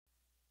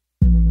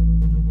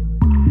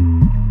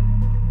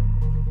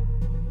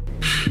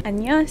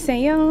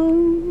안녕하세요.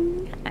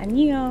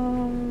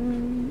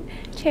 안녕.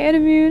 제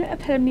이름은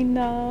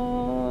펠입니다.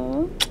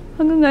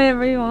 한국에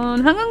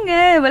everyone.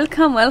 한국에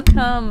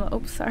welcome.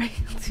 Oops, sorry.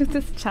 To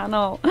this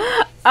channel.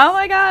 Oh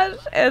my gosh,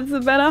 it's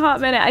been a hot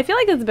minute. I feel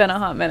like it's been a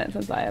hot minute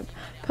since I have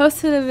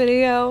posted a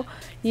video.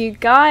 You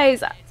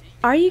guys,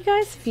 are you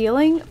guys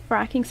feeling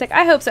fracking sick?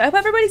 I hope so. I hope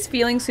everybody's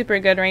feeling super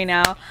good right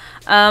now.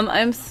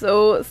 I'm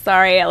so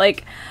sorry.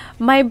 Like,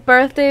 my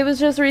birthday was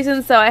just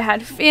recent, so I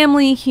had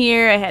family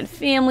here, I had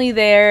family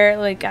there,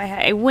 like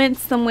I went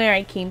somewhere,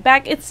 I came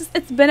back. It's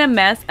been a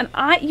mess, and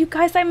you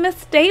guys, I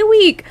missed day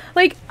week.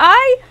 Like,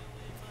 fracking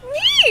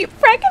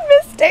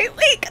missed day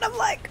week, and I'm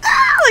like,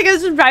 like,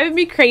 it's just driving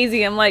me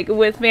crazy. I'm like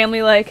with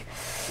family, like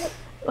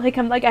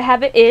I'm like, I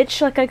have an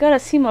itch, like I gotta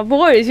see my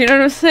boys, you know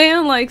what I'm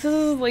saying? Like, this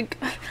is like,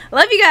 I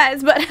love you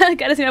guys, but I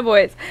gotta see my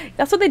boys.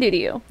 That's what they do to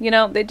you, you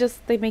know?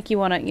 They make you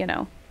wanna, you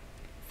know,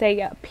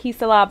 say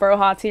peace a lot,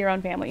 broha to your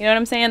own family. You know what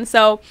I'm saying?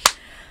 So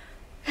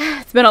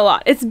it's been a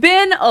lot. It's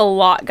been a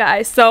lot,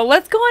 guys. So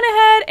let's go on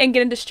ahead and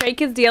get into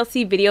STRAYKIDS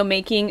DLC video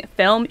making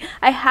film.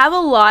 I have a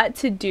lot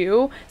to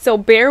do, so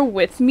bear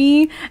with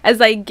me as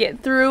I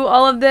get through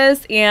all of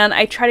this and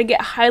I try to get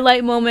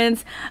highlight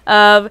moments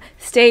of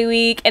Stay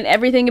Week and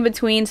everything in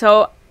between.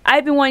 So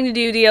I've been wanting to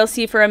do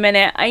DLC for a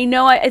minute. I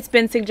know it's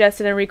been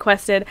suggested and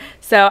requested,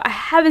 so I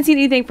haven't seen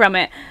anything from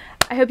it.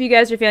 I hope you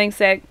guys are feeling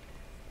sick.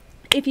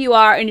 If you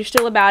are and you're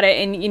still about it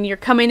and you're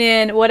coming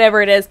in,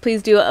 whatever it is,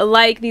 please do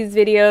like these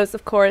videos,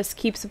 of course.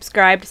 Keep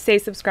subscribed, stay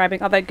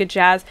subscribing, all that good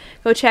jazz.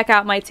 Go check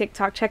out my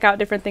TikTok, check out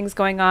different things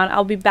going on.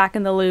 I'll be back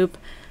in the loop.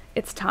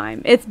 It's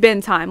time. It's been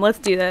time. Let's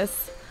do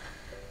this.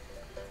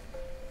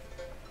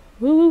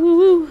 Woo, woo, woo,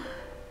 woo.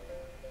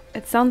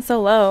 It sounds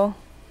so low.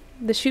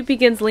 The shoot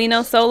begins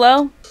Lino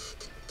solo.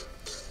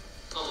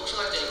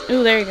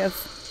 Ooh, there he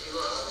goes.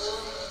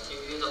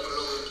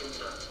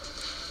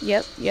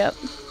 Yep.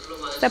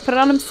 That put it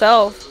on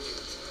himself.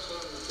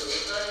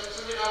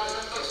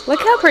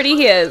 Look how pretty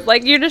he is.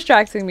 Like, you're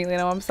distracting me,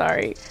 Lino. I'm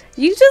sorry.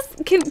 You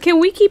just can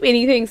we keep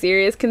anything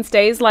serious? Can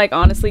Stays like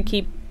honestly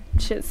keep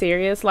shit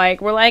serious?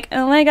 Like, we're like,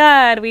 oh my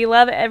god, we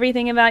love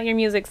everything about your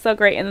music, so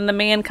great, and then the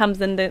man comes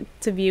into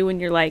view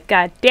and you're like,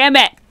 god damn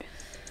it.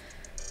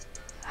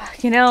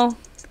 You know,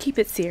 keep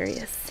it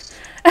serious.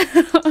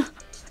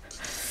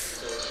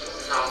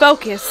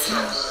 Focus.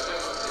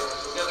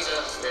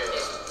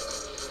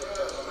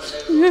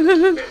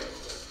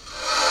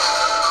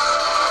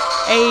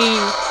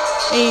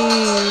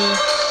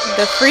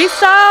 The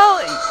freestyle,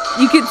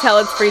 you can tell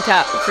it's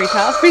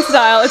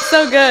freestyle. It's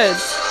so good.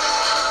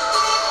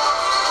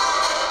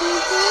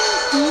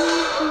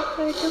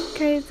 I'm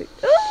crazy.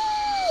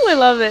 Ooh, I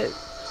love it.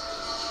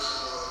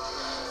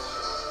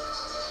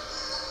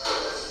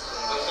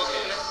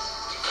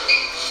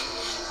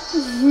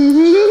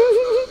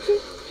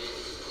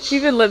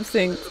 Even lip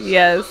synced,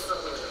 yes.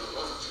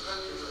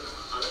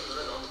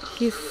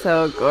 He's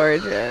so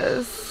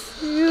gorgeous.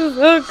 He's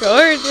so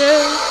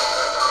gorgeous.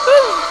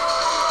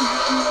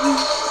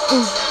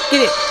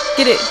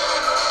 Get it.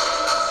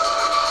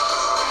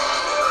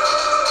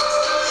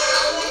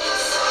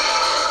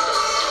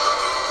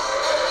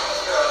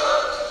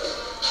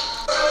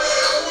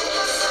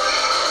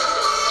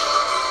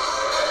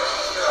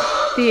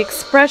 The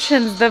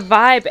expressions, the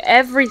vibe,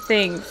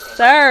 everything,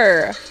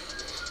 sir.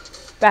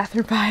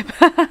 Bathroom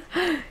vibe.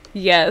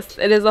 Yes,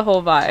 it is a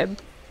whole vibe.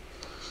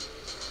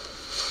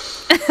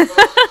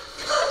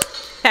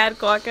 Cat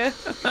quokka.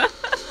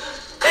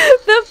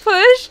 The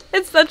push,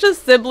 it's such a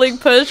sibling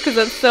push because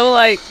it's so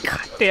like,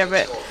 god damn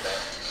it.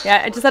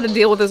 Yeah, I just had to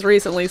deal with this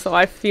recently, so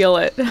I feel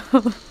it.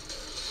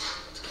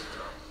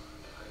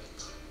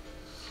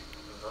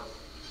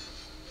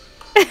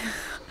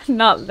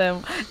 Not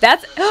them.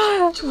 That's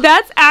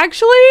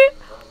actually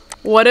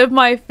one of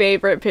my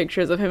favorite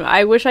pictures of him.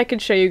 I wish I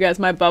could show you guys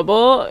my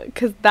bubble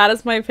because that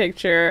is my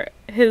picture.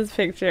 His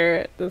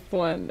picture, this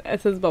one,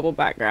 it's his bubble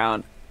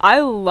background.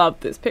 I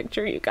love this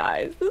picture, you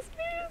guys. This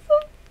picture is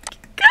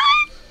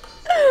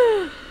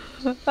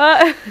so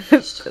good.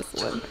 This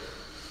one.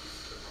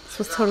 This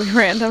was totally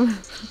random.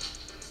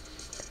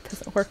 It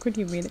doesn't work when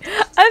you mean it.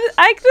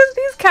 I just,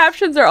 these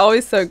captions are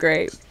always so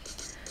great.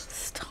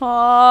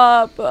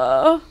 Stop.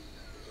 Why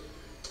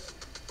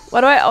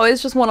do I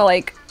always just want to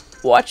like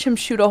watch him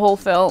shoot a whole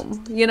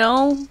film, you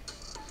know?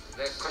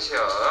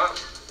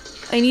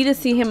 I need to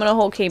see him in a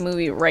whole K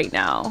movie right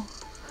now.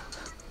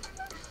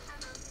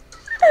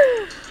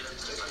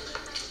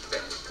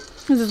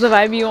 Is this the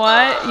vibe you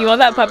want? You want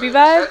that puppy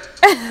vibe?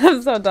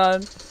 I'm so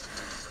done.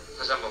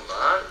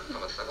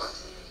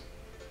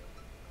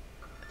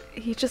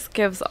 He just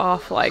gives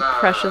off like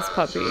precious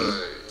puppy.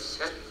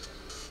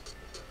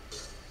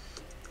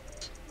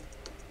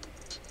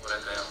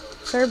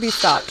 Sir, be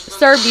stopped.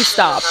 Sir, be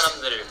stopped.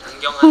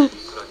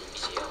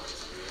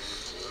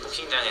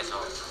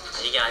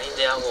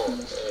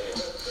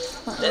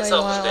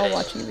 While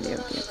watching video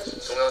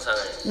dances.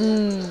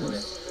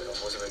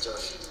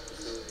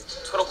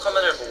 초록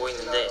화면을 보고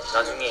있는데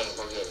나중에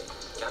거기에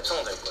이렇게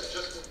합성될 거예요.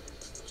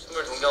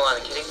 There's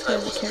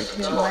a character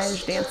who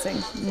admires dancing.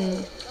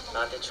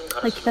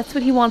 Like, that's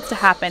what he wants to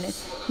happen.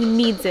 He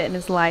needs it in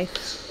his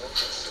life.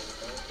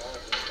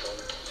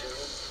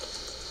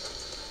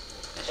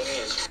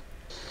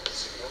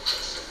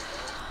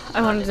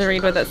 I wanted to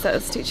read what that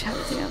says. Teach how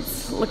to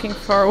dance. Looking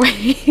far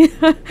away.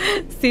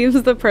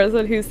 Seems the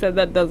person who said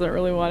that doesn't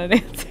really want an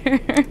answer.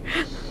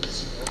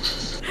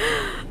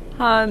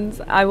 Hans,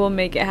 I will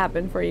make it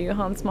happen for you.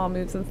 Hans, small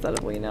moves instead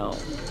of we know.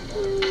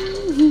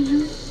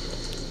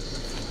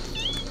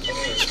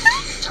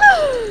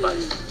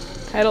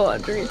 Title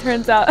laundry.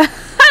 Turns out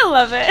I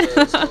love it.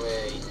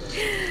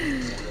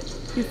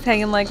 He's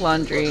hanging like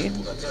laundry.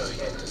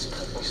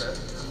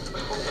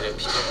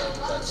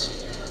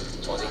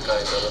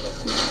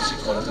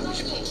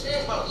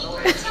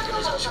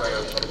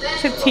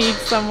 Fatigue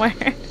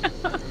somewhere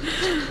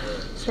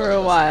for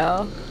a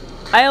while.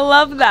 I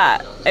love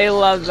that. I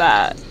love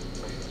that.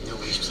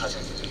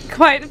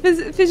 Quite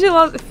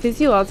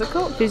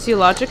physiological.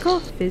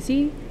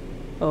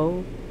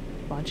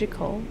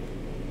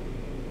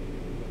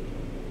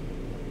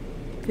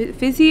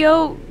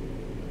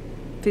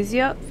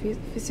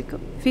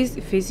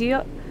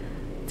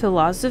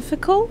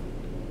 Philosophical.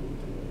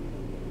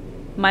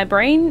 My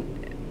brain.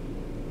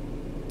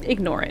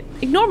 Ignore it.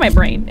 Ignore my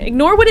brain.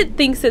 Ignore what it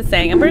thinks it's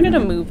saying. I'm going to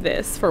move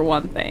this for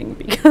one thing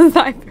because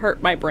I've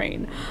hurt my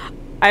brain.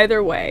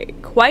 Either way,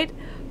 quite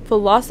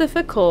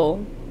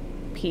philosophical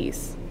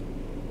piece.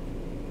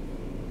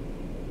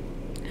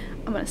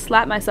 I'm going to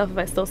slap myself if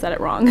I still said it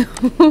wrong.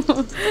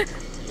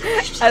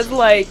 As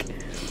like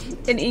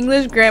an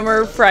English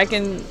grammar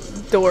frackin'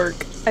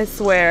 dork. I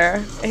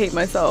swear. I hate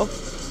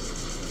myself.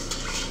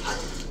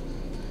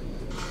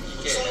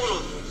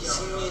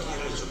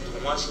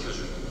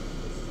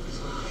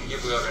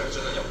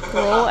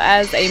 Role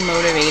as a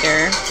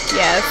motivator.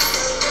 Yes.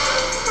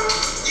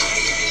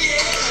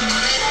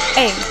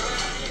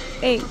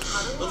 Egg.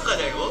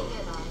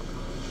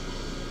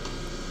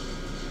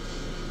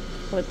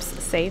 Lips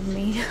save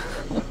me.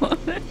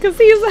 Because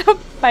he's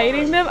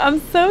fighting them.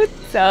 I'm so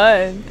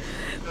done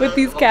with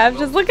these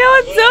captions. Look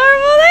how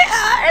adorable they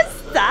are.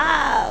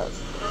 Stop.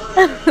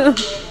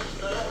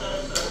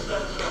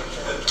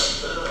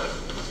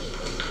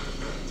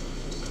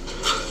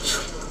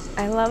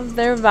 I love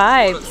their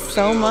vibes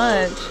so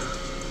much.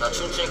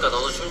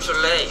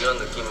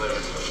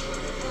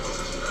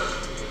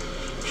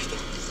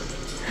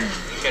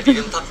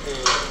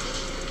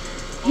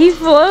 He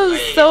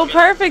flows so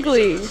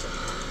perfectly.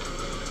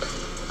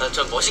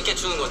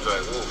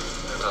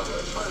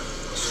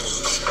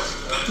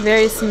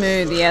 Very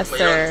smooth, yes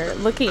sir.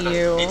 Look at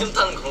you.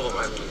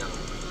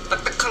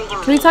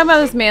 Can we talk about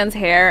this man's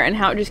hair and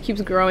how it just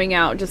keeps growing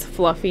out, just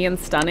fluffy and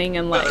stunning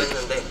and like...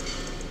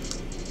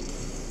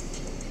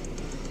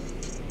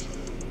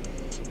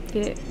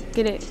 Get it,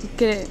 get it,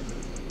 get it.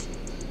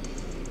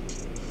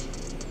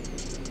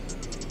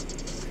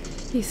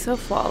 He's so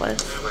flawless.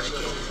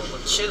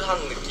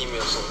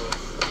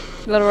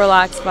 Little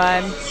relaxed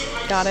vibe.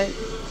 Got it.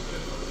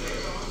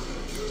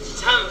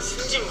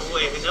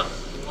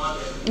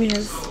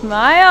 His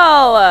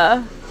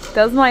smile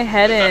does my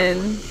head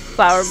in.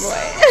 Flower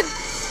boy.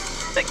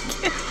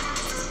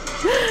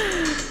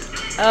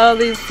 Oh,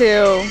 these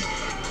two.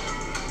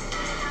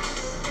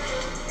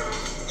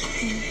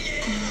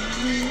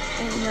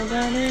 I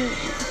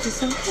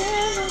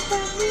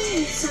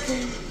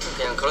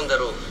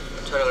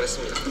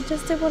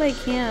just did what I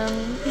can.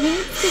 He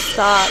needs to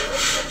stop.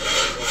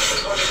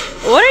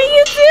 What are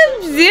you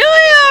two doing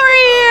over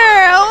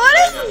here? What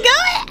is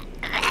going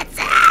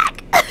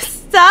on?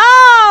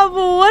 Stop!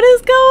 What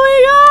is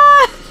going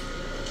on?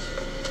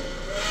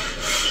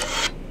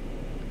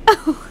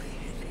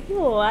 They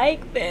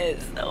like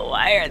this.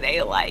 Why are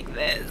they like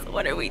this?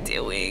 What are we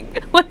doing?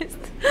 What is...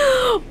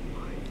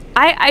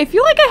 I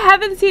feel like I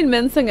haven't seen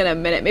Mensung in a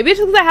minute. Maybe it's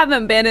just because I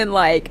haven't been in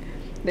like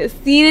this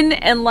scene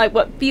and like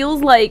what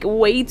feels like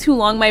way too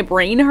long. My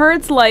brain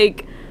hurts.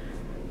 Like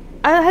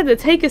I had to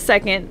take a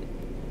second.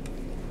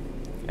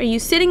 Are you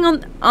sitting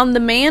on the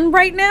man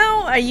right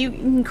now? Are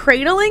you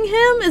cradling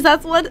him? Is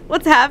that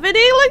what's happening?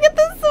 Look at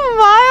this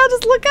smile.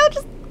 Just look how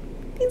just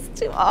these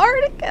two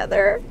are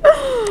together.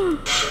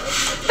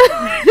 What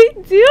are they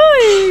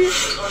doing?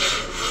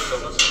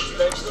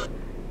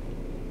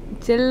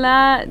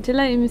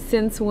 Jilla,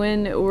 since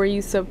when were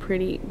you so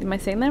pretty? Am I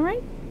saying that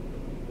right?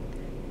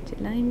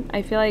 Jilla,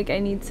 I feel like I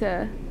need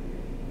to...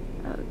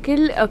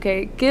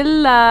 okay,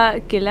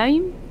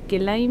 Gilaim?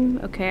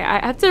 Okay, I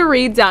have to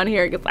read down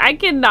here because I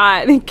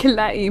cannot...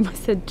 Gilaim, I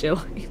said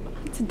Jillaim.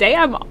 Today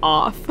I'm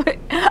off.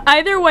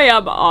 Either way,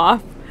 I'm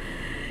off.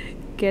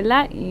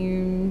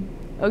 Gilaim.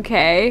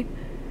 Okay.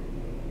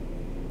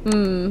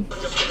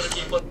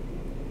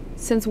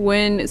 Since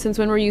when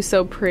were you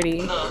so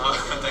pretty?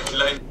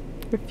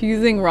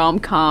 Refusing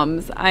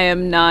rom-coms. I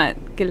am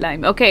not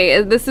Gilaim.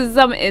 Okay, this is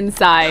some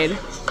inside.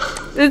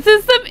 This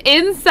is some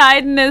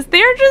insideness.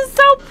 They're just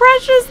so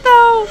precious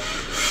though.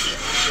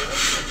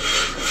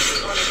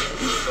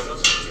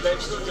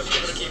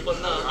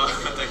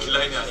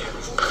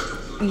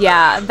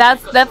 Yeah,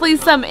 that's definitely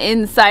some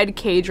inside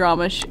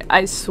K-drama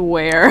I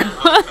swear.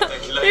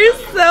 They're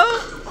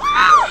so...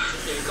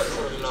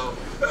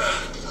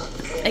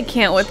 I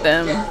can't with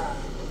them. They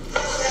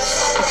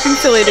seem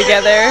silly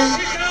together.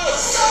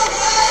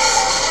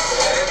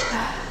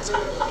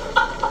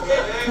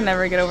 I can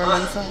never get over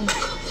Mensung.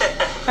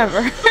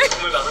 Ever.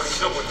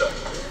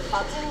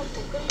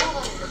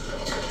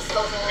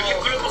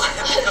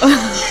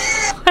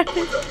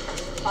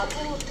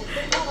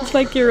 It's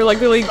like you're like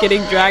literally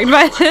getting dragged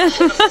by him.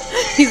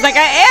 He's like,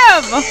 I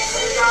am!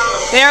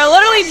 They are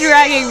literally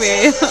dragging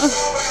me.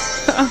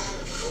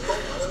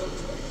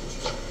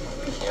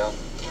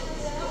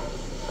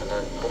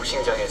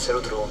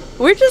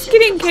 We're just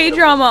getting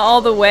K-drama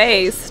all the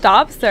way.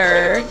 Stop,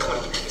 sir.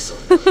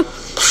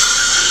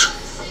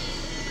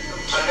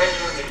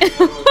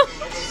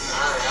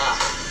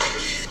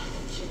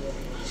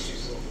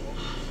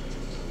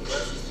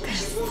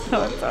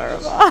 So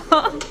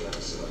adorable.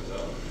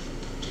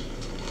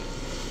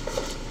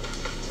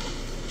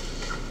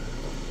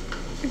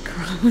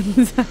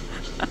 Groans.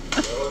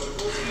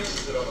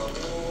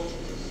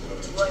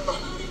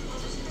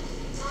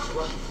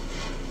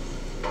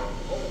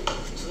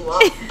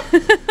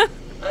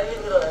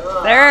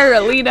 There,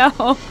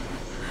 Lino.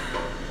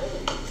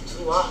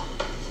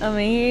 I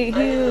mean,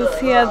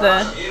 he had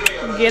to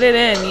get it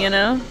in, you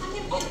know?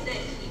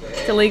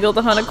 It's illegal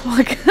to hunt a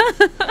quokka.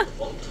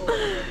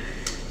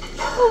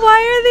 Why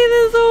are they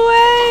this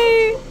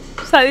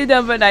way? Slightly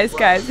dumb but nice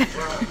guys.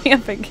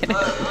 I'm thinking it.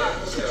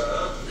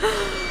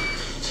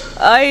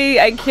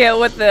 I can't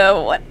with the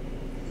what?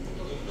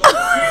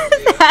 What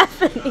is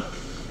happening?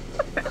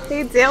 What are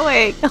you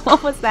doing?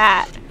 What was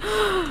that?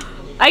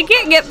 I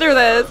can't get through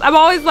this. I'm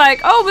always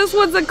like, oh, this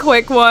one's a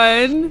quick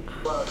one.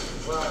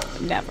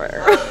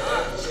 Never.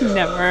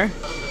 Never.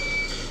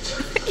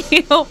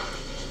 Ew.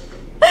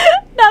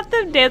 Not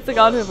them dancing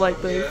on him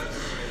like this.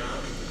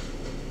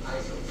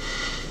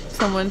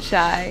 Someone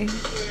shy.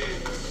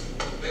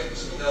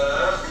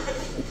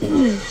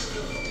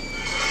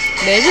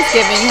 They're just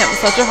giving him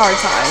such a hard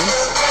time.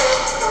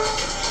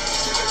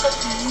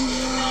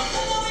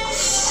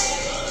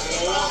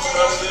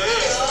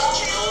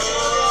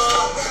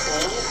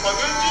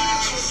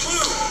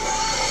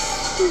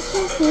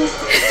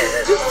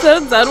 So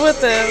done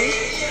with him.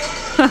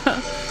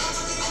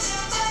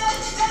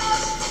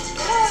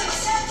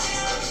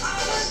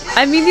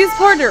 I mean, these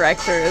poor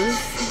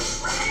directors.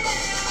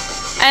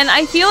 And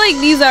I feel like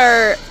these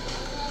are...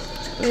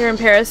 They're in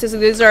Paris, so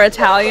these are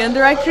Italian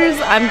directors.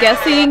 I'm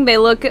guessing they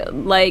look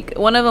like...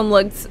 One of them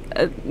looked,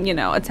 you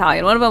know,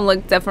 Italian. One of them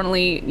looked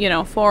definitely, you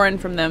know, foreign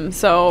from them.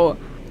 So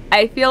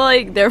I feel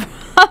like they're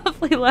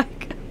probably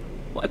like...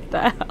 What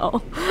the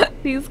hell?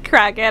 These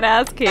crackhead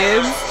ass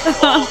kids.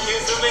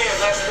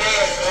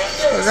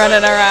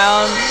 Running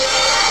around.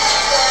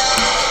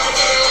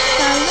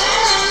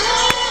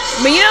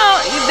 But you know,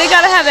 they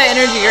gotta have that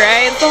energy,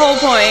 right? It's the whole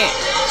point.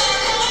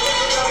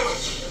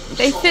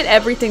 They fit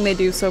everything they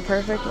do so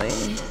perfectly.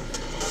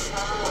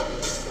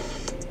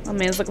 I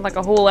mean, it's looking like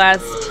a whole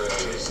ass,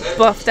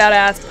 buffed out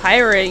ass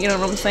pirate, you know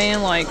what I'm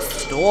saying? Like,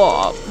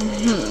 stop.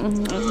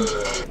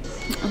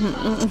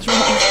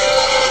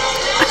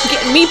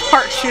 Getting me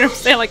parched, you know what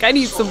I'm saying? Like, I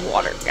need some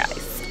water,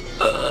 guys.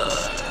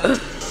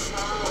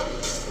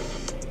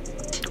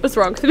 What's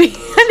wrong with me?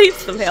 I need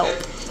some help.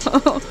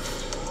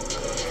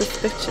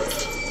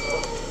 Suspicious.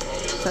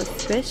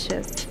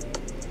 Suspicious.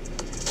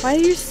 Why are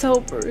you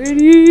so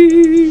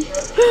pretty?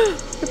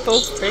 With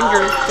those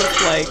fingers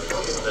just like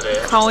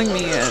calling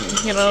me in,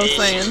 you know what I'm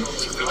saying?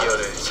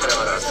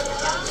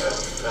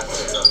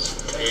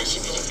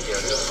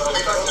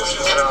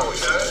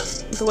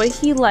 The way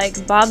he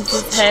like bobs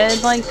his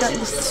head like that,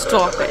 just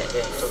stop it,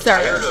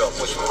 sir.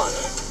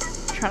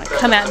 Trying to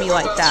come at me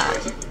like that.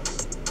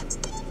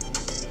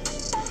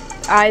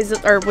 Eyes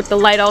are with the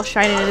light all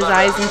shining in his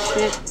eyes and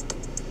shit.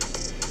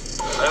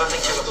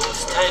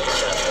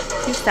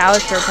 He's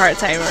stylish for a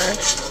part-timer.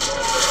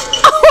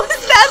 Oh,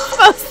 is that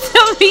supposed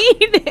to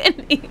mean?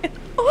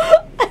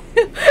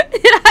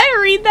 Did I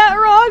read that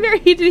wrong, or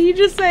did he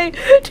just say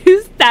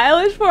too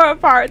stylish for a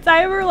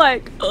part-timer?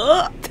 Like,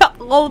 to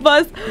all of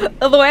us,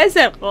 the way I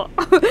said,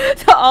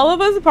 to all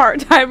of us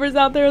part-timers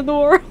out there in the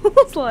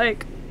world.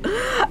 Like,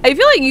 I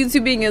feel like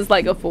YouTubing is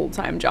like a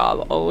full-time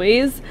job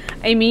always.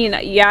 I mean,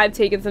 yeah, I've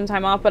taken some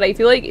time off, but I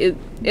feel like it,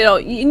 you know,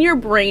 in your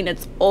brain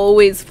it's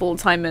always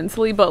full-time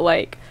mentally, but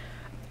like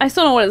I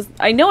still know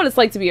I know what it's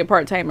like to be a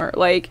part-timer.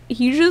 Like,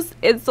 he just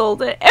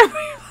insulted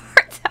every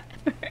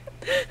part-timer.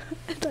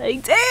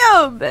 Like,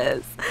 damn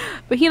this.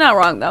 But he not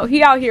wrong though.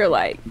 He out here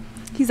like,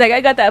 he's like,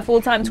 I got that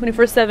full-time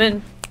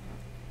 24/7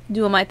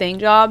 doing my thing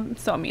job.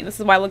 So I mean, this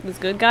is why I look this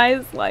good,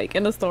 guys. Like,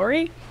 in the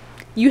story,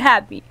 you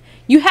had me.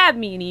 You had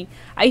me, and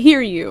I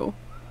hear you.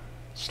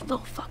 She's a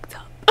little fucked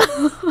up.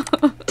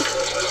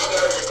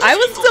 I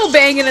was still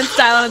banging and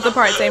styling as a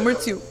part-timer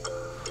too.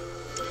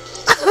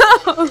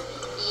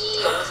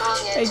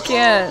 I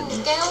can't.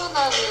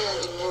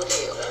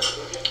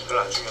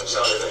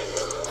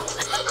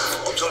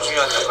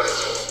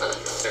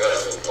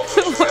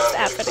 What's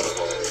happening?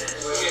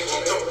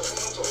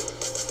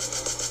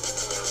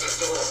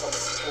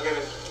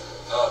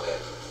 아, 네.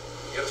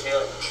 이렇게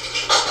해요.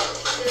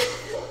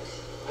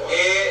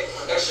 예,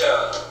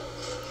 액션.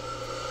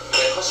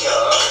 네, 컷이야.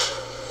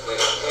 네,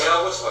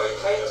 배하고 저희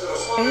타이트로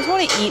손. I just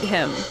want to eat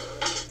him.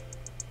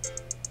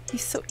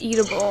 He's so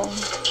eatable.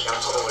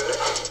 양파 먹을래?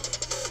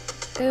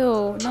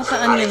 Ew, not the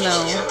onion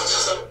though.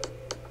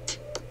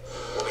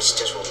 몸이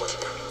진짜 좋은 건데.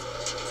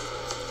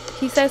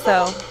 He says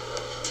so.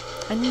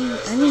 아니.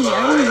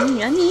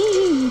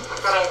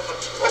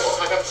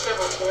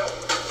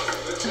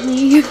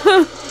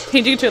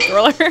 Changing to a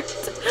thriller.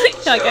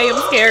 Like, I am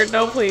scared.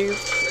 No, please.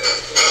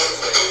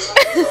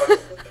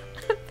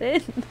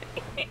 Ben.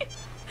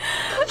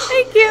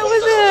 I can't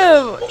with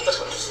him.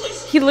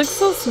 He looks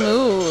so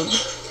smooth.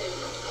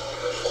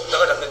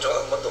 먹다가 잡는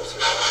적은 한 번도 없어요.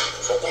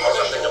 먹고 바로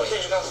잡는 적은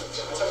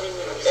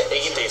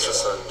애기 때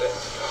있었었는데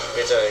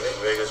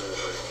예전에는 왜 그러는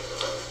거예요?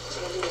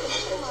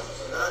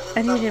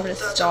 I need him to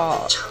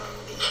stop.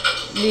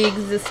 The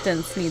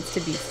existence needs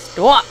to be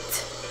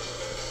stopped.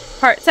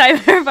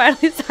 Part-timer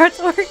finally starts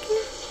working.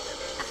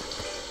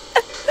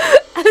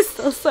 I'm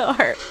still so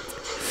hurt.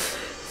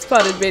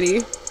 Spotted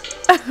Biddy.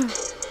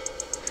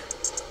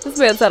 This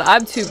man said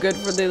I'm too good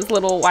for these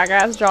little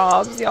whack-ass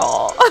jobs,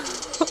 y'all.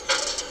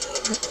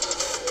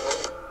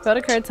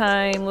 Photo card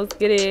time. Let's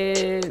get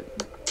it.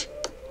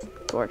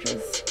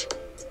 Gorgeous.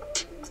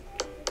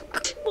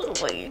 Oh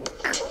my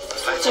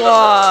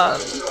God.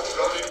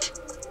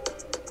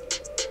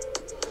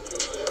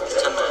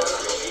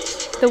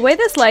 The way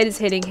this light is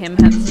hitting him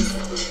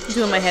has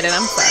doing my head in.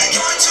 I'm sorry.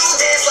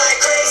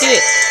 Get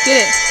it.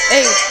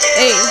 Hey.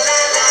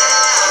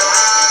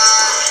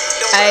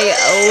 I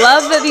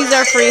love that these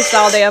are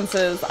freestyle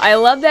dances. I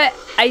love that.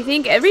 I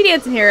think every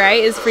dance in here,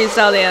 right, is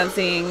freestyle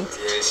dancing.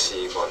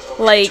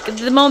 Like,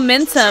 the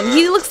momentum.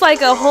 He looks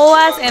like a whole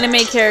ass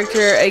anime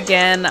character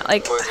again.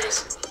 Like,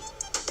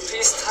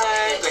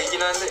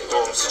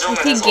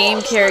 he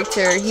game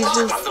character. He's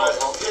just.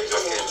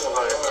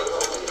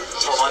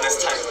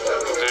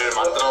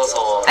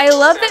 I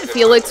love that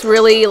Felix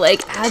really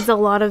like adds a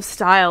lot of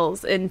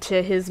styles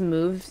into his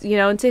moves, you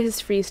know, into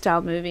his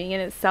freestyle moving in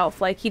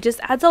itself. Like, he just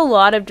adds a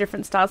lot of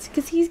different styles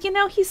because he's, you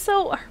know, he's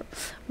so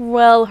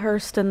well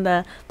versed in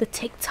the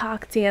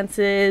TikTok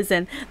dances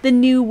and the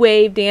new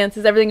wave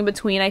dances, everything in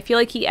between. I feel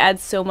like he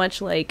adds so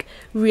much like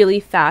really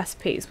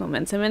fast-paced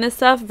momentum in his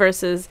stuff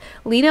versus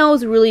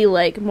Lino's really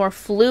like more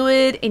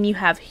fluid, and you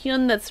have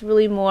Hyun that's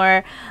really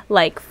more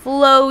like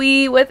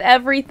flowy with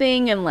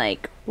everything and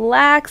like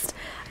relaxed.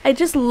 I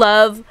just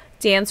love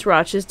Dance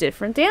Roch's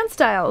different dance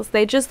styles.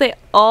 They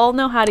all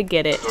know how to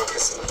get it.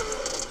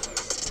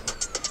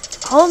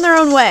 All in their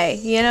own way,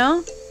 you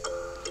know?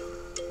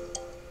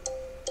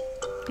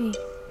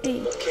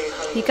 Hey.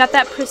 You got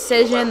that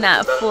precision,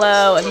 that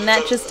flow, and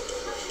that just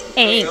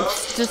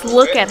angst. Just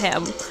look at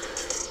him.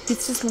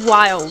 He's just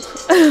wild.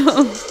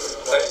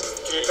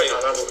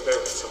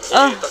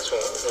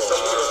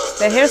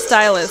 The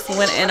hairstylist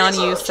went in on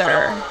you,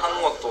 sir.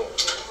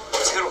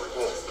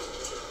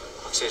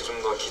 확실히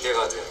좀 더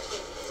기대가 돼요.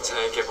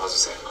 재밌게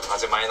봐주세요.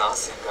 아직 많이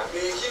나왔으니까.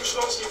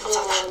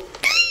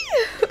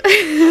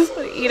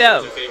 Eat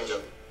up. 이게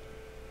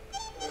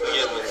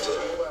문제.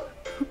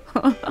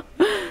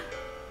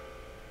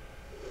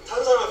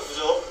 탄산은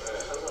부족.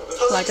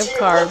 Lack of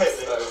carbs.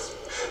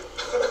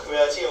 왜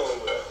아침에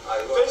먹는 거야? 아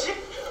이거 편식?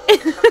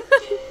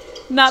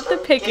 Not the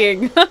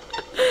picking.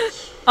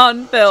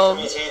 On film.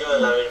 이 제일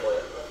좋아하는 라면이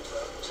뭐야?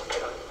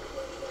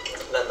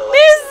 난 너가.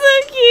 They're so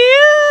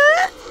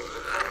cute.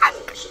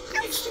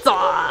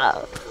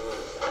 Stop.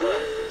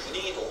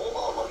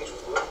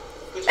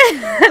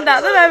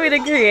 Not that I'm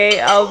gonna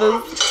create all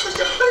this.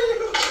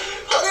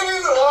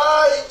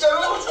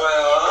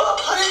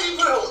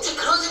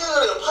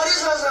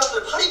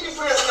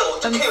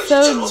 I'm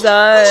so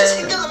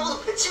done.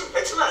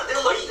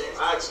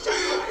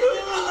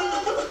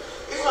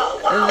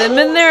 Them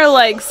in there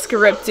like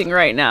scripting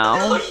right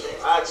now.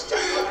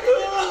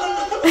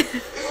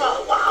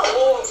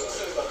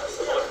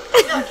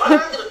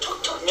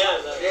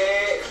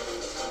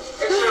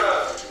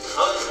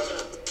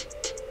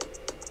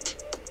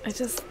 I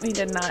just need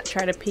to not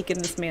try to peek in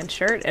this man's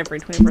shirt every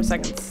 24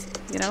 seconds.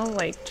 You know,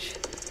 like.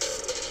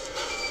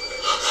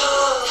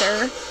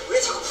 Sure.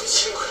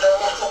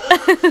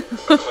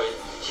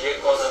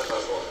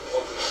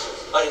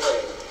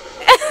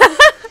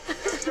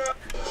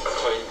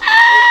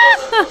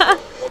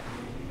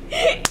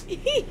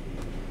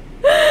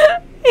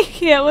 I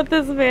can't with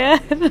this man.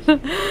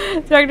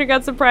 Director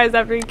got surprised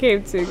after he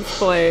came to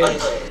explain.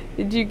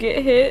 Did you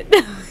get hit?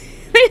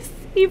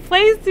 He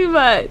plays too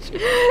much. They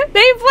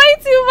play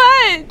too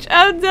much.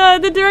 I'm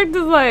done. The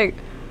director's like, I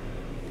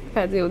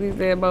can't deal with these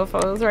damn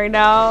mofos right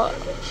now.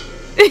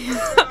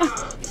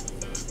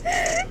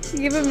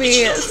 Giving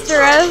me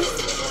stress.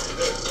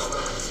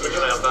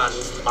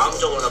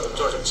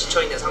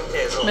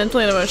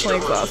 Mentally and emotionally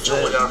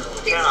exhausted.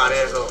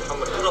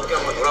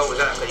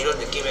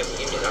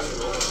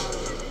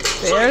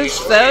 They're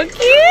so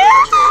cute.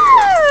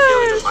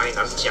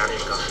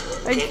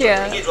 I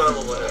can't.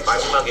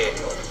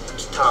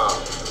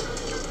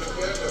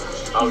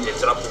 아웃의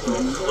드랍으로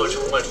그걸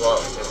정말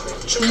좋아하기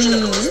때문에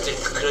춤추는 그 모습들이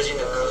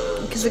그려지는 그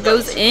Because it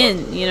goes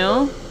in, you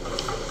know?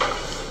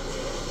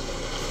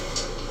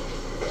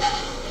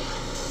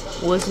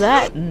 Was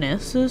that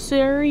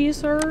necessary,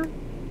 sir?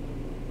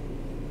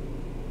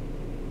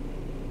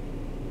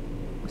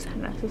 Was that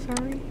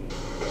necessary?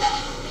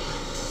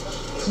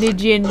 Did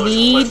you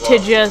need to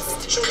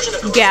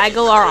just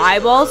gaggle our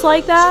eyeballs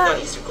like that?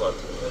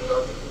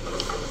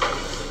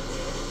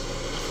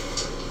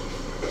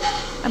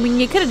 I mean,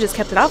 you could have just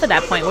kept it off at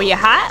that point. Were you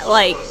hot?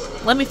 Like,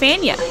 let me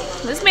fan you.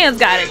 This man's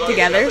got it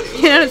together.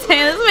 You know what I'm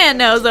saying? This man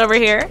knows over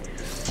here.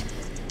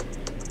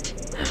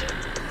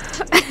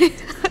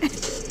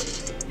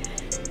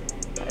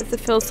 It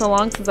feels so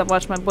long since I've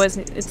watched my boys.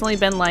 It's only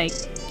been like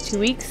 2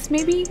 weeks,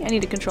 maybe? I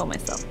need to control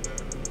myself.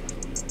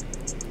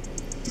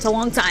 It's a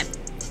long time.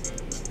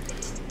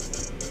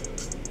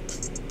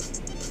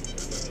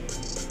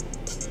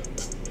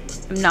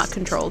 I'm not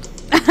controlled.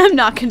 I'm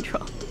not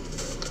controlled.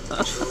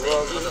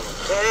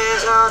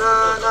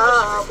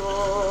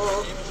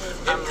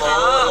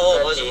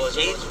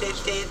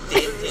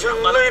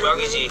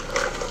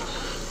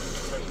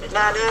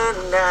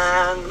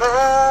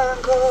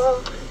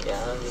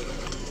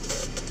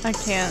 I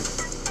can't.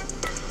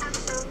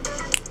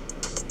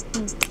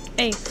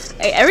 Hey,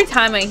 every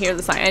time I hear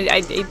the song,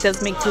 it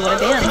does make me want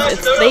to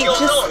dance.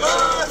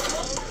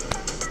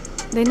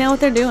 They know what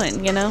they're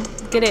doing, you know?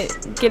 Get it.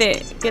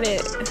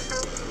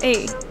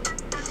 Hey,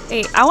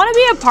 I want to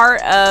be a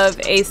part of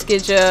a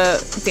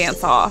Skidja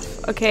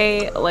dance-off,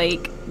 okay?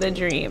 Like, the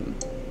dream.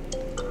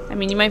 I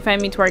mean, you might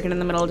find me twerking in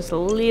the middle just a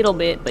little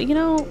bit, but you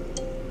know,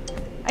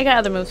 I got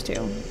other moves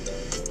too.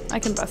 I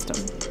can bust them.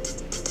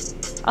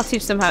 I'll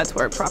teach them how to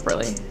twerk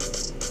properly.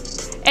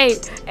 Hey.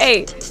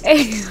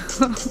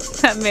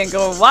 That man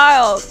going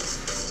wild.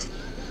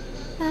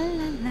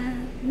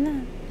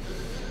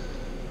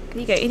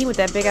 You got any with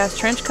that big ass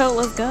trench coat?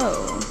 Let's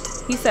go.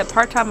 He said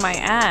part-time my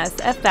ass.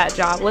 F that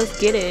job. Let's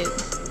get it.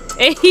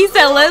 He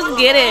said let's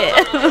get it.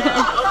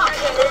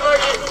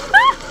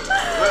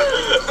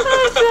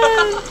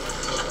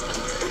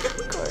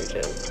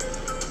 Gorgeous.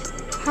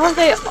 How are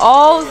they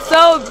all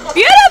so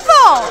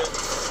beautiful?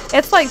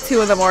 It's like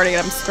 2 in the morning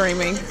and I'm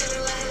screaming.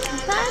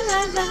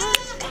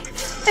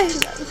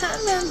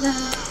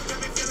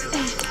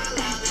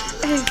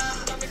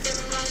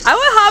 I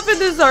would hop in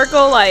the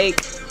circle like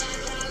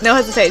no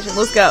hesitation.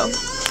 Let's go.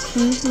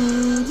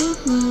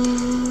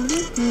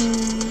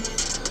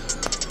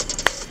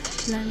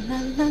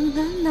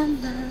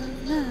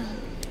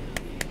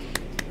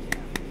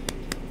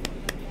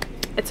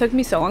 It took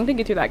me so long to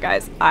get through that,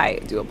 guys. I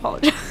do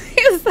apologize.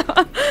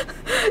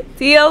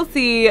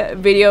 TLC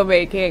video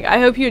making. I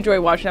hope you enjoy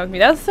watching that with me.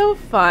 That's so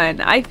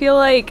fun. I feel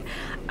like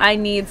I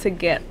need to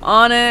get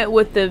on it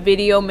with the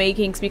video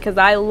makings because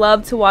I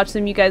love to watch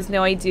them. You guys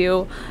know I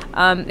do.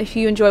 If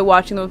you enjoy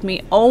watching them with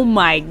me, oh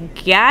my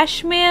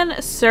gosh,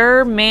 man,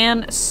 sir.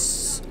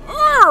 It's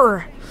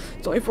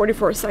only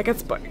 44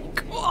 seconds, but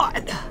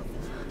God, I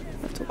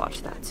have to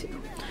watch that too.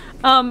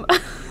 I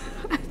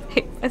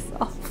hate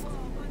myself.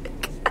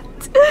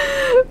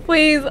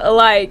 Please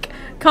like,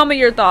 comment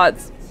your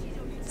thoughts,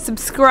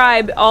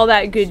 subscribe, all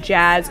that good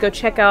jazz. Go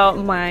check out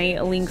my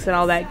links and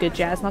all that good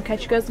jazz, and I'll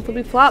catch you guys in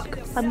Flippy Flop.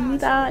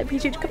 I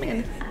appreciate you coming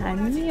in.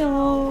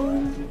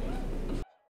 Annyeong.